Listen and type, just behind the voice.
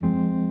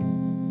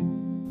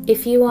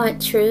If you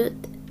want truth,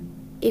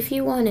 if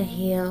you want to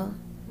heal,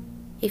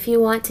 if you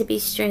want to be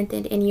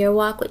strengthened in your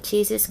walk with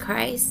Jesus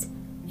Christ,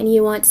 and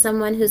you want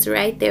someone who's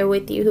right there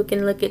with you who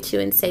can look at you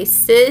and say,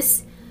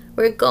 sis,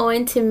 we're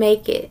going to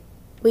make it.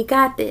 We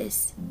got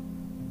this.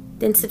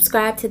 Then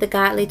subscribe to the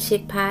Godly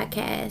Chick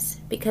podcast,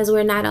 because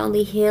we're not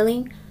only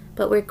healing,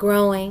 but we're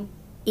growing,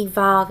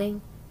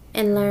 evolving,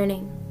 and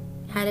learning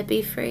how to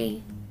be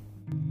free.